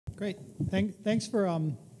Great. Thanks for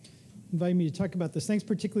inviting me to talk about this. Thanks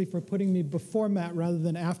particularly for putting me before Matt rather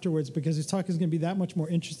than afterwards, because his talk is going to be that much more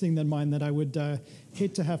interesting than mine that I would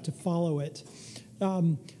hate to have to follow it.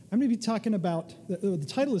 I'm going to be talking about, the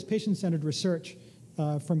title is Patient-Centered Research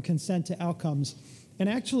from Consent to Outcomes. And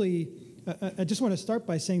actually, I just want to start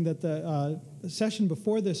by saying that the session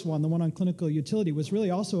before this one, the one on clinical utility, was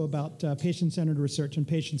really also about patient-centered research and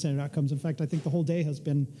patient-centered outcomes. In fact, I think the whole day has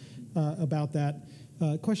been about that.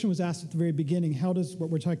 The question was asked at the very beginning, how does what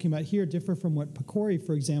we're talking about here differ from what Pecori,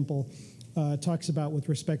 for example, talks about with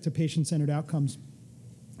respect to patient-centered outcomes?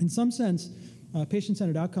 In some sense,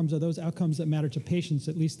 patient-centered outcomes are those outcomes that matter to patients,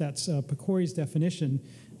 at least that's Pecori's definition.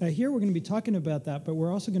 Here we're going to be talking about that, but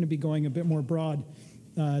we're also going to be going a bit more broad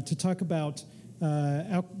to talk about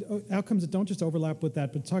outcomes that don't just overlap with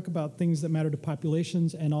that, but talk about things that matter to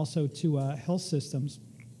populations and also to health systems.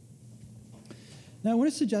 Now, I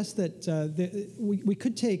want to suggest that we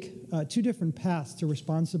could take two different paths to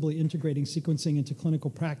responsibly integrating sequencing into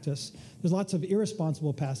clinical practice. There's lots of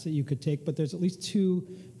irresponsible paths that you could take, but there's at least two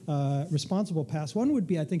responsible paths. One would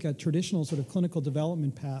be, I think, a traditional sort of clinical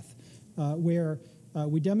development path where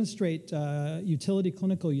we demonstrate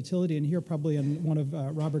clinical utility, and here probably in one of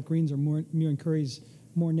Robert Green's or Muir and Curry's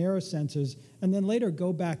more narrow senses, and then later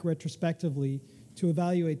go back retrospectively to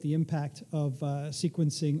evaluate the impact of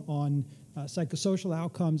sequencing on psychosocial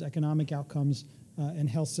outcomes, economic outcomes, and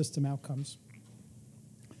health system outcomes.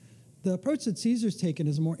 The approach that CSER's taken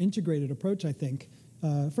is a more integrated approach, I think.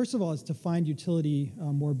 First of all, is to find utility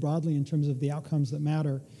more broadly in terms of the outcomes that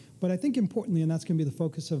matter. But I think importantly, and that's going to be the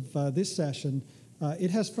focus of this session, it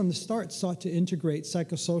has from the start sought to integrate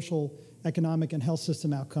psychosocial, economic, and health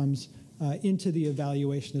system outcomes into the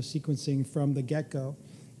evaluation of sequencing from the get-go.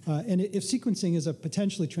 And if sequencing is a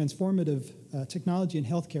potentially transformative technology in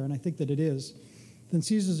healthcare, and I think that it is, then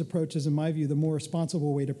CSER's approach is, in my view, the more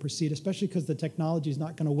responsible way to proceed, especially because the technology is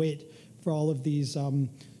not going to wait for all of these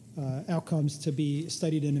outcomes to be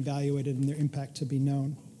studied and evaluated and their impact to be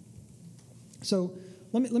known. So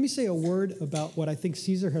let me say a word about what I think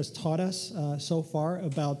CSER has taught us so far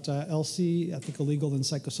about LC, ethical, legal, and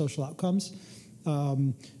psychosocial outcomes.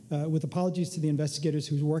 With apologies to the investigators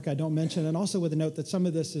whose work I don't mention, and also with a note that some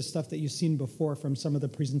of this is stuff that you've seen before from some of the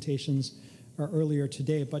presentations earlier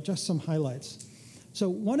today, but just some highlights. So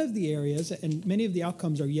one of the areas, and many of the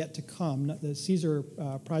outcomes are yet to come, the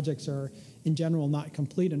CSER projects are in general not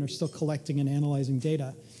complete and are still collecting and analyzing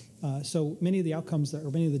data. So many of the outcomes,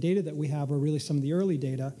 many of the data that we have are really some of the early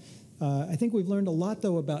data. I think we've learned a lot,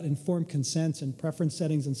 though, about informed consents and preference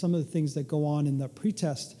settings and some of the things that go on in the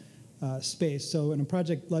pretest space. So in a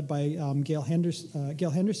project led by Gail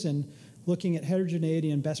Henderson, looking at heterogeneity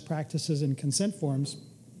and best practices in consent forms.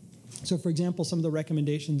 So for example, some of the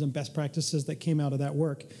recommendations and best practices that came out of that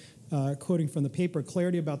work, quoting from the paper,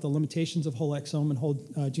 clarity about the limitations of whole exome and whole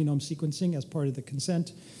genome sequencing as part of the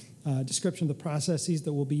consent, description of the processes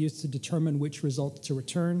that will be used to determine which results to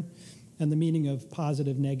return, and the meaning of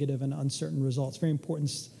positive, negative, and uncertain results. Very important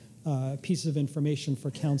piece of information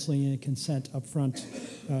for counseling and consent up front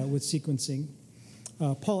with sequencing.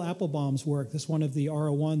 Paul Applebaum's work, this is one of the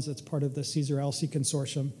R01s that's part of the CSER-LC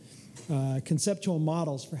consortium, conceptual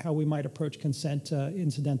models for how we might approach consent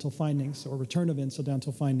incidental findings or return of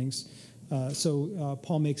incidental findings. So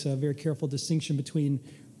Paul makes a very careful distinction between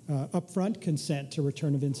upfront consent to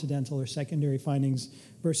return of incidental or secondary findings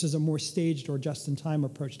versus a more staged or just-in-time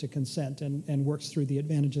approach to consent, and works through the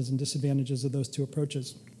advantages and disadvantages of those two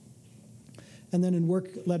approaches. And then in work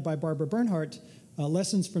led by Barbara Bernhardt,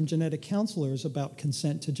 lessons from genetic counselors about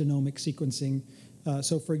consent to genomic sequencing.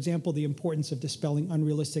 So for example, the importance of dispelling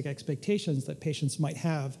unrealistic expectations that patients might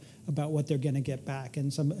have about what they're going to get back,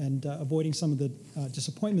 and avoiding some of the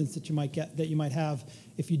disappointments that you might have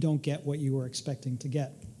if you don't get what you were expecting to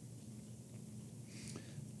get.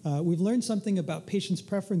 We've learned something about patients'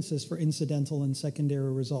 preferences for incidental and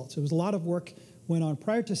secondary results. There was a lot of work went on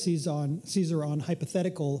prior to CSER on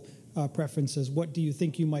hypothetical preferences. What do you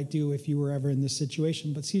think you might do if you were ever in this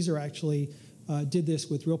situation? But CSER actually did this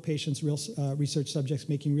with real patients, real research subjects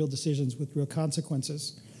making real decisions with real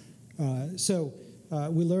consequences. So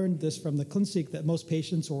we learned this from the ClinSeq that most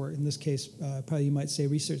patients, or in this case, probably you might say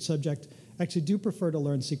research subject, actually do prefer to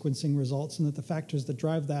learn sequencing results, and that the factors that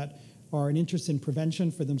drive that are an interest in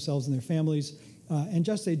prevention for themselves and their families, and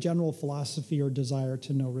just a general philosophy or desire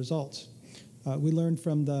to know results. We learned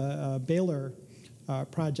from the Baylor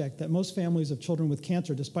project that most families of children with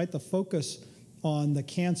cancer, despite the focus on the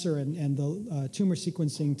cancer and the tumor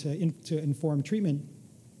sequencing to inform treatment,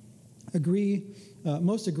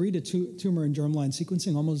 most agree to tumor and germline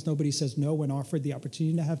sequencing. Almost nobody says no when offered the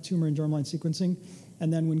opportunity to have tumor and germline sequencing.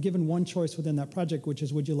 And then when given one choice within that project, which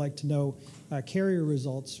is would you like to know carrier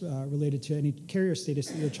results related to any carrier status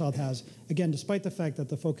that your child has, again, despite the fact that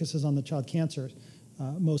the focus is on the child cancer,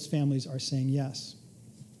 most families are saying yes.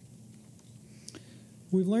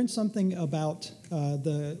 We've learned something about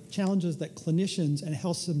the challenges that clinicians and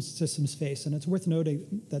health systems face, and it's worth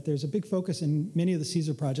noting that there's a big focus in many of the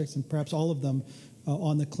CSER projects, and perhaps all of them,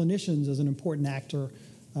 on the clinicians as an important actor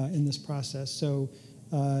in this process. So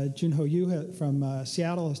Junho Yu from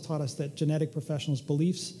Seattle has taught us that genetic professionals'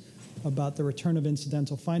 beliefs about the return of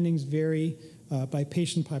incidental findings vary by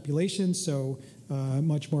patient population, so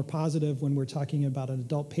much more positive when we're talking about an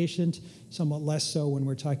adult patient, somewhat less so when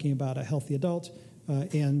we're talking about a healthy adult,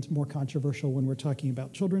 and more controversial when we're talking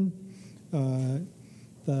about children.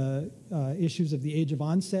 The issues of the age of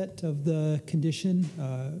onset of the condition,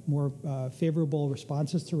 more favorable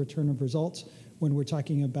responses to return of results when we're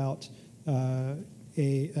talking about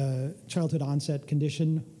a childhood onset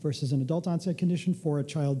condition versus an adult onset condition for a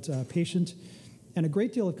child patient, and a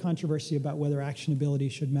great deal of controversy about whether actionability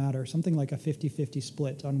should matter, something like a 50-50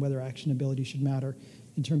 split on whether actionability should matter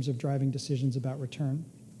in terms of driving decisions about return.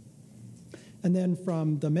 And then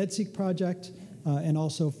from the MedSeek project and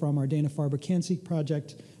also from our Dana-Farber CanSeek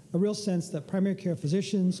project, a real sense that primary care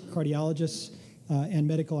physicians, cardiologists, and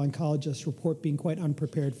medical oncologists report being quite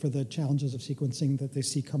unprepared for the challenges of sequencing that they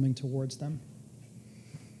see coming towards them.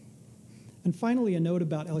 And finally, a note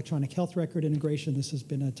about electronic health record integration. This has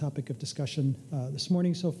been a topic of discussion this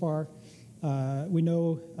morning so far. We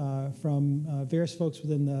know from various folks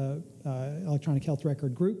within the electronic health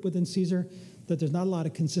record group within CSER that there's not a lot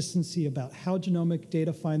of consistency about how genomic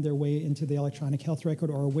data find their way into the electronic health record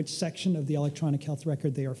or which section of the electronic health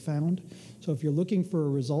record they are found. So if you're looking for a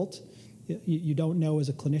result, you don't know as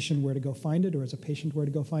a clinician where to go find it or as a patient where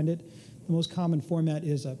to go find it. The most common format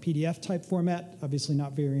is a PDF type format, obviously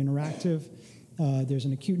not very interactive. There's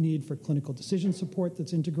an acute need for clinical decision support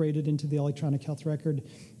that's integrated into the electronic health record.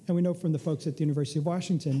 And we know from the folks at the University of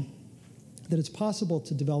Washington that it's possible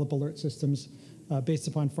to develop alert systems based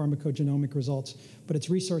upon pharmacogenomic results, but it's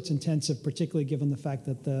resource intensive, particularly given the fact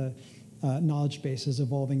that the knowledge base is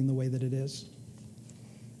evolving in the way that it is.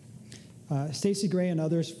 Stacy Gray and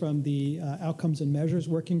others from the Outcomes and Measures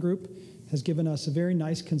Working Group has given us a very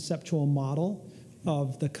nice conceptual model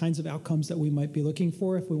of the kinds of outcomes that we might be looking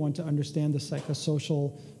for if we want to understand the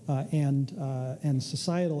psychosocial and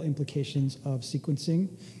societal implications of sequencing,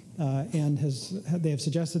 and they have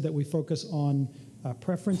suggested that we focus on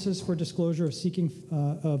preferences for disclosure of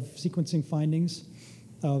sequencing findings,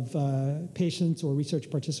 of patients or research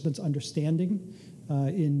participants' understanding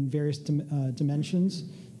in various dimensions,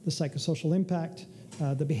 the psychosocial impact,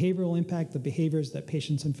 the behavioral impact, the behaviors that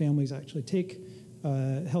patients and families actually take,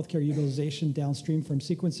 healthcare utilization downstream from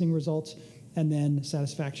sequencing results, and then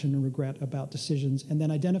satisfaction and regret about decisions, and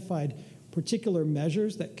then identified particular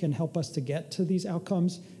measures that can help us to get to these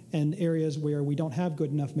outcomes and areas where we don't have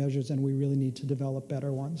good enough measures and we really need to develop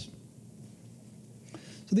better ones.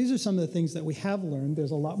 So these are some of the things that we have learned.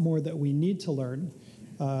 There's a lot more that we need to learn,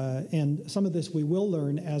 and some of this we will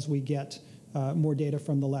learn as we get more data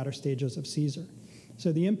from the latter stages of CSER.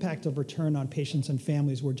 So the impact of return on patients and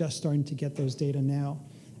families, we're just starting to get those data now,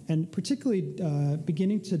 and particularly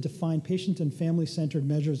beginning to define patient and family-centered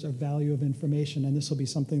measures of value of information, and this will be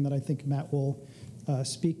something that I think Matt will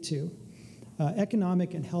speak to.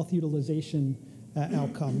 Economic and health utilization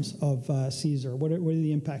outcomes of CSER. What are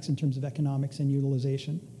the impacts in terms of economics and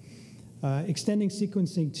utilization? Extending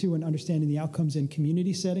sequencing to and understanding the outcomes in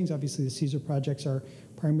community settings. Obviously, the CSER projects are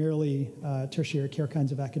primarily tertiary care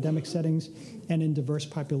kinds of academic settings and in diverse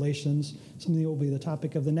populations, something that will be the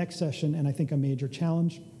topic of the next session and I think a major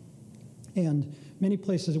challenge. And many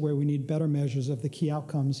places where we need better measures of the key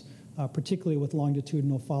outcomes, particularly with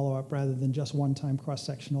longitudinal follow-up rather than just one-time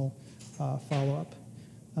cross-sectional follow-up.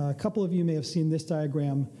 A couple of you may have seen this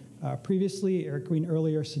diagram previously. Eric Green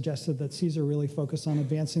earlier suggested that CSER really focused on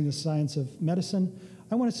advancing the science of medicine.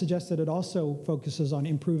 I want to suggest that it also focuses on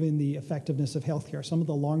improving the effectiveness of healthcare, some of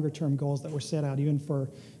the longer-term goals that were set out even for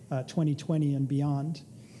 2020 and beyond.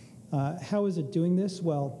 How is it doing this?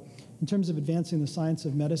 Well, in terms of advancing the science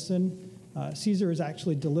of medicine, CSER is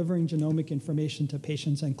actually delivering genomic information to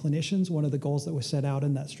patients and clinicians, one of the goals that was set out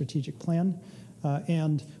in that strategic plan.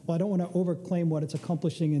 And while I don't want to overclaim what it's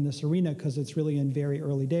accomplishing in this arena because it's really in very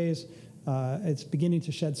early days, it's beginning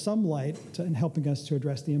to shed some light in helping us to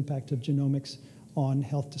address the impact of genomics on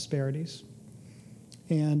health disparities.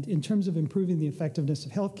 And in terms of improving the effectiveness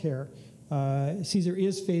of healthcare, CSER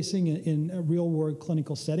is facing in real-world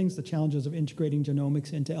clinical settings the challenges of integrating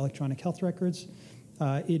genomics into electronic health records.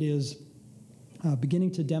 It is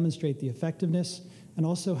beginning to demonstrate the effectiveness, and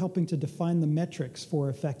also helping to define the metrics for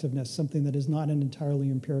effectiveness, something that is not an entirely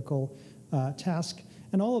empirical task.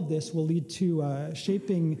 And all of this will lead to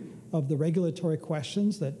shaping of the regulatory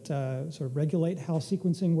questions that sort of regulate how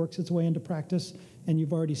sequencing works its way into practice. And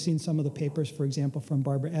you've already seen some of the papers, for example, from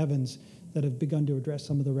Barbara Evans, that have begun to address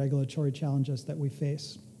some of the regulatory challenges that we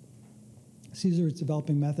face. CSER is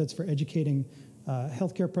developing methods for educating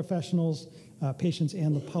healthcare professionals, patients,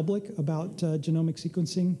 and the public about genomic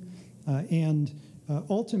sequencing.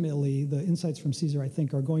 Ultimately, the insights from CSER, I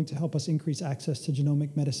think, are going to help us increase access to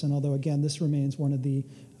genomic medicine, although, again, this remains one of the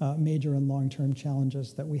major and long-term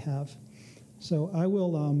challenges that we have. So I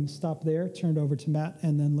will stop there, turn it over to Matt,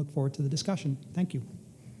 and then look forward to the discussion. Thank you.